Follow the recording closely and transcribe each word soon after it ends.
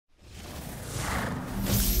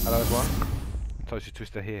Hello everyone,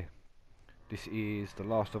 Toastedtwister here. This is The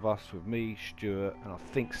Last of Us with me, Stuart, and I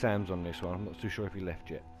think Sam's on this one. I'm not too sure if he left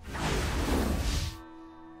yet. I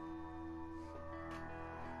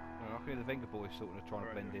can hear the Venga boys sort of trying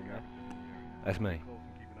to blend in there. That's me.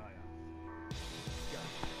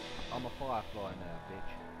 I'm a firefly now,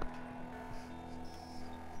 bitch.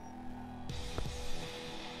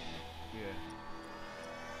 Yeah.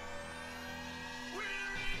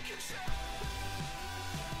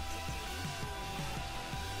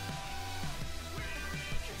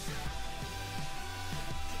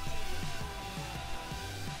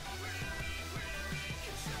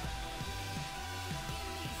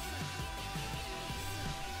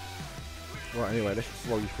 Right, anyway, let's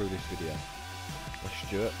roll you through this video. That's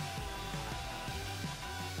Stuart.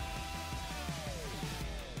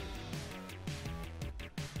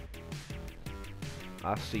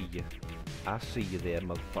 I see you. I see you there,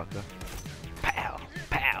 motherfucker. Pow!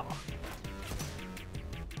 Pow!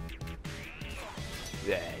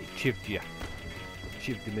 Yeah, he chipped you.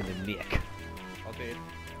 Chipped him in the neck. I did.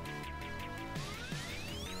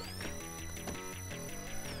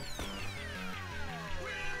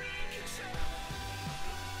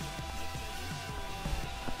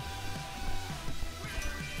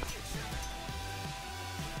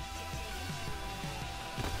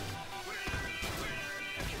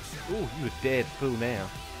 Oh, you a dead fool now.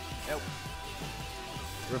 Help.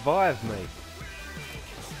 Revive me.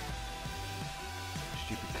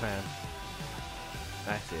 Stupid clown.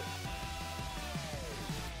 That's it.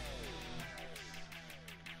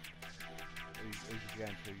 Who's you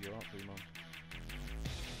going to? You aren't too, Mum.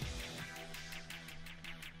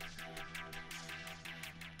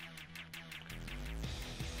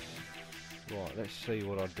 Right, let's see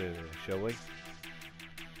what I do here, shall we?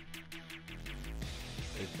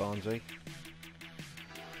 There's Barnsey.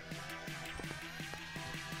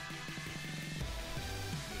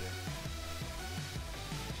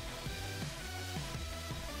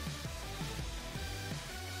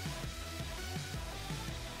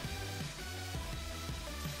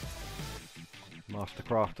 Master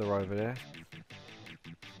Crafter over there.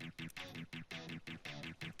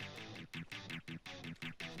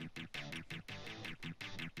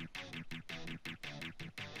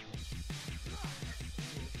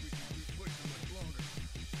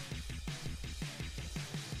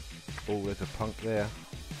 Oh, there's a punk there.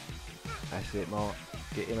 That's it, Mark.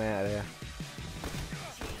 Get him out of there.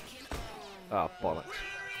 Ah, oh, bollocks.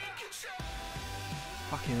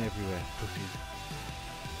 Fucking everywhere, pussies.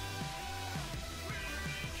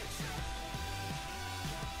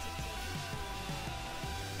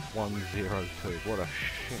 $102. What a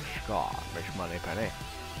shit scar, Miss Money Penny.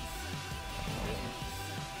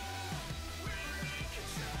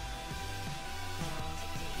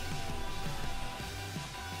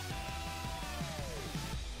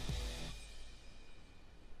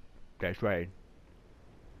 That's right.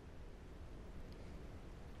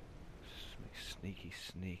 Sneaky,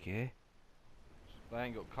 sneaky. They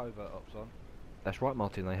ain't got covert ops on. That's right,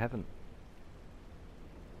 Martin, they haven't.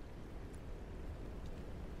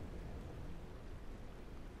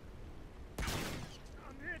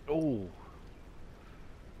 Oh!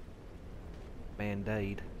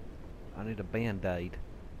 Band-aid. I need a band-aid.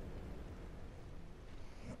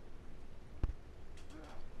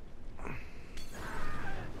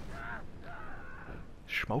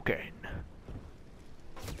 Smoking.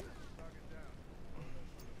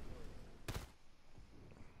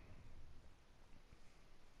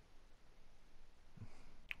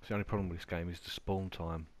 The only problem with this game is the spawn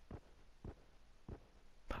time.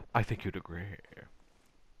 I think you'd agree.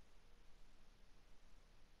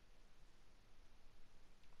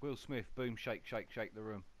 Will Smith, boom, shake, shake, shake the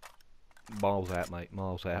room. Miles out, mate,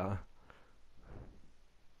 miles out.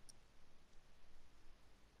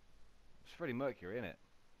 It's Freddie Mercury, isn't it?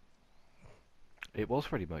 It was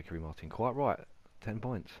Freddie Mercury, Martin, quite right. 10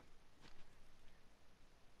 points.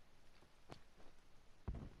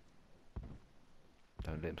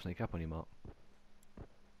 Don't let him sneak up on you, Mark.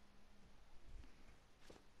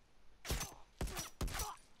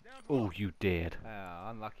 Oh, you dared. Ah,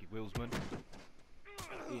 unlucky, Willsman.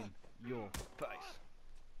 In your face.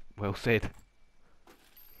 Well said.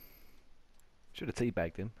 Should have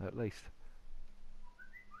teabagged him, at least.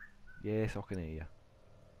 Yes, I can hear you.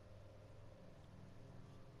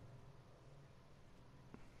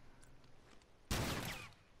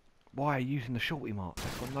 Why are you using the shorty, Mark?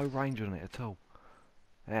 It's got no range on it at all.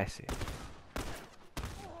 That's it.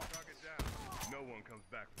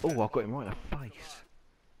 Oh, I got him right in the face.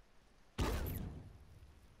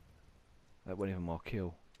 That wasn't even my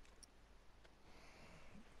kill.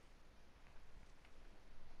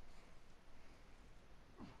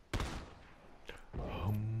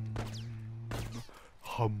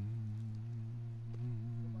 Hum.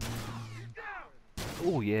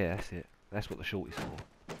 Oh yeah, that's it. That's what the shorty's for.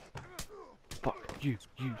 Fuck you,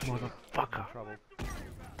 you motherfucker. Trouble.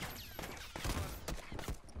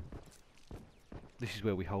 This is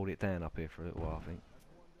where we hold it down up here for a little while, I think.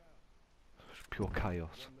 It's pure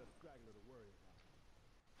chaos.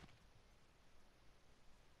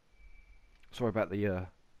 Sorry about the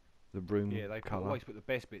room Yeah, they colour. always put the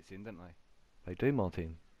best bits in, don't they? They do,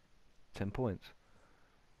 Martin. 10 points.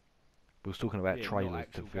 We was talking about Yeah, not trailers to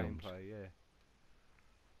actual films. gameplay, yeah.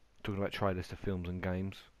 Talking about trailers to films and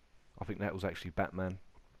games. I think that was actually Batman.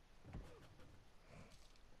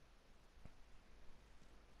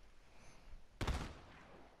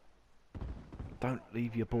 Don't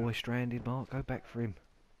leave your boy stranded, Mark. Go back for him.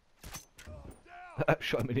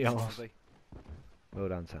 Shot him in the arse. Well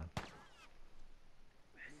done, son.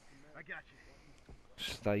 I got you.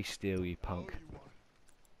 Stay still, you punk.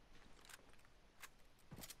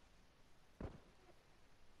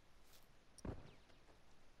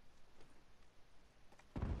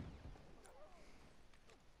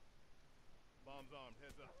 Bombs armed.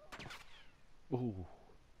 Heads up. Ooh.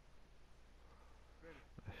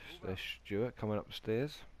 There's Stuart coming up the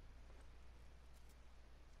stairs.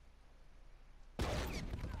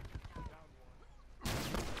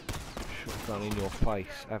 Shotgun in your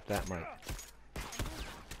face. Have that, mate.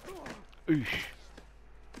 Oosh.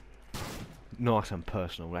 Nice and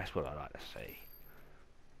personal. That's what I like to see.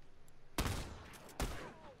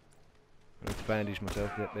 I need to bandage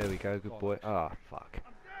myself. Yep, there we go. Good boy. Ah, fuck.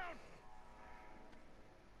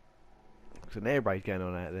 There's an air raid going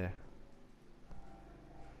on out there.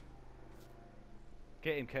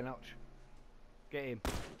 Get him, Ken Hutch. Get him.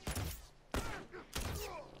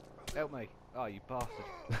 Help me. Oh, you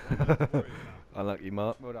bastard. Unlucky,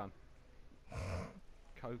 Mark. Well done.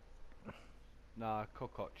 Nah,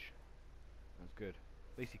 Cockotch. That's good.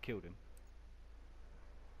 At least he killed him.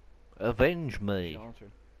 Avenge me. Should answer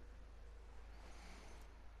him.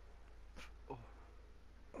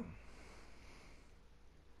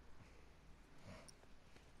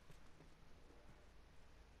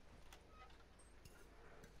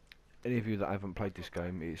 Any of you that haven't played this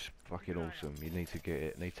game, it's fucking awesome. You need to get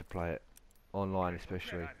it, need to play it. Online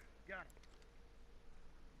especially.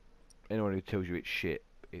 Anyone who tells you it's shit,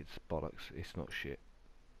 it's bollocks. It's not shit.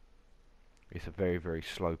 It's a very, very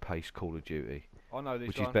slow paced Call of Duty. I know this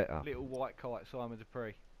Which one. is better. Little white kite, Simon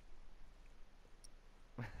Dupree.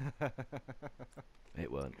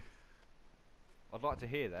 It weren't. I'd like to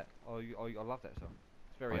hear that. I love that song.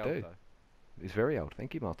 It's very I old do. though. It's very old.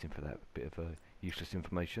 Thank you, Martin, for that bit of useless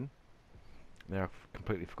information. Now I've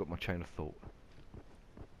completely forgot my chain of thought.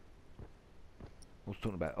 I was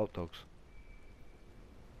talking about hot dogs.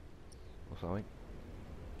 Or something.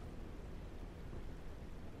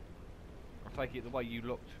 I take it the way you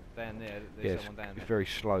looked down there, there's Yes, someone down it's there. very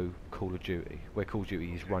slow Call of Duty. Where Call of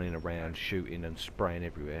Duty is running around, shooting and spraying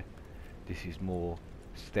everywhere. This is more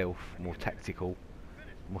stealth, more tactical,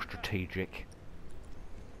 more strategic.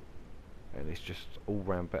 And it's just all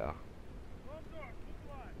round better.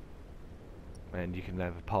 And you can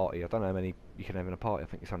have a party. I don't know how many you can have in a party. I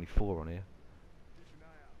think it's only 4 on here.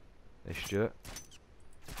 There's Stuart.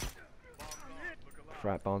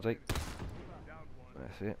 Throw out Barnesy.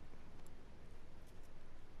 That's it.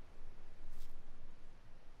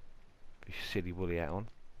 This silly woolly hat on.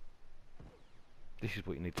 This is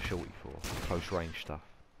what you need the shorty for. Close range stuff.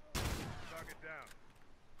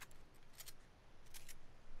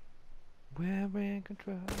 We're in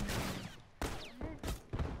control.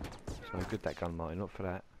 It's no good that gun, Martin, not for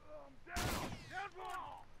that.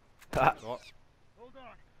 What?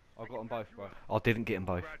 I got them both, bro. I didn't get them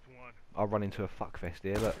both. I run into a fuckfest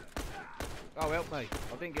here, look. Oh, help me.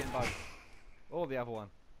 I didn't get them both. Or the other one.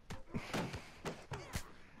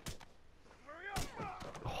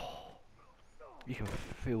 Oh, you can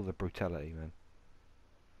feel the brutality, man.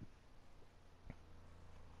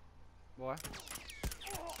 Why?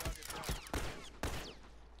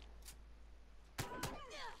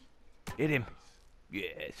 Hit him.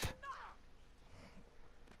 Yes.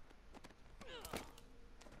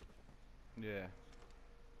 Yeah.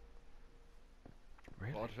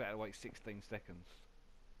 Really? Well, I just had to wait 16 seconds.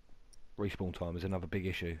 Respawn time is another big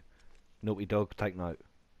issue. Naughty Dog, take note.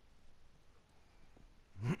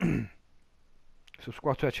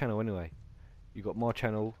 Subscribe to our channel anyway. You got my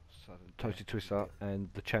channel, Toastedtwister, and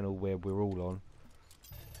the channel where we're all on,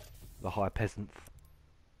 the High Peasants.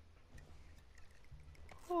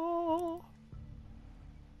 Oh.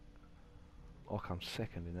 I come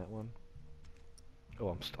second in that one.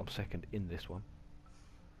 Oh, I'm second in this one.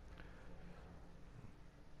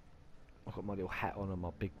 I've got my little hat on and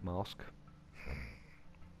my big mask.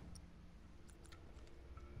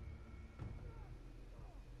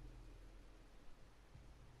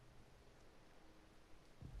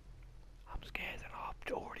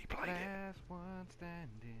 already played it. Last one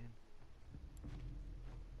standing.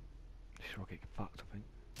 This is where I get fucked, I think.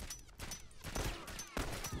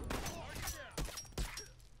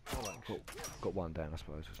 Got one down, I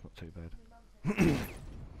suppose. It's not too bad.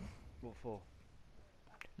 What for?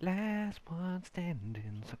 Last one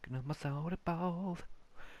standing, sucking on my soda balls.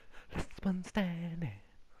 Last one standing.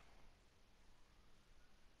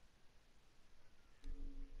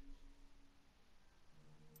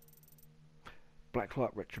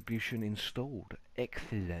 Blacklight retribution installed.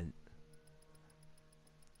 Excellent.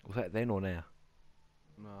 Was that then or now?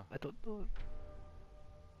 No. I don't know.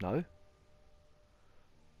 No?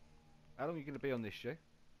 How long are you going to be on this, Stu?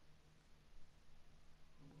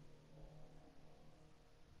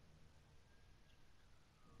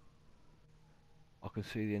 I can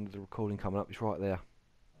see the end of the recording coming up. It's right there.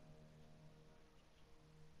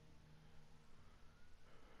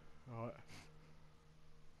 Alright.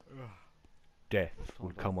 Death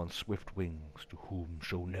will come on swift wings to whom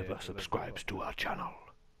shall never subscribes to our channel.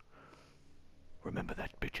 Remember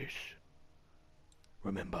that, bitches.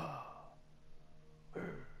 Remember. I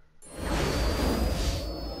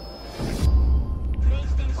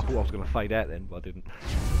thought I was going to fade out then, but I didn't.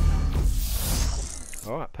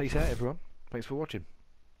 Alright, peace out everyone. Thanks for watching.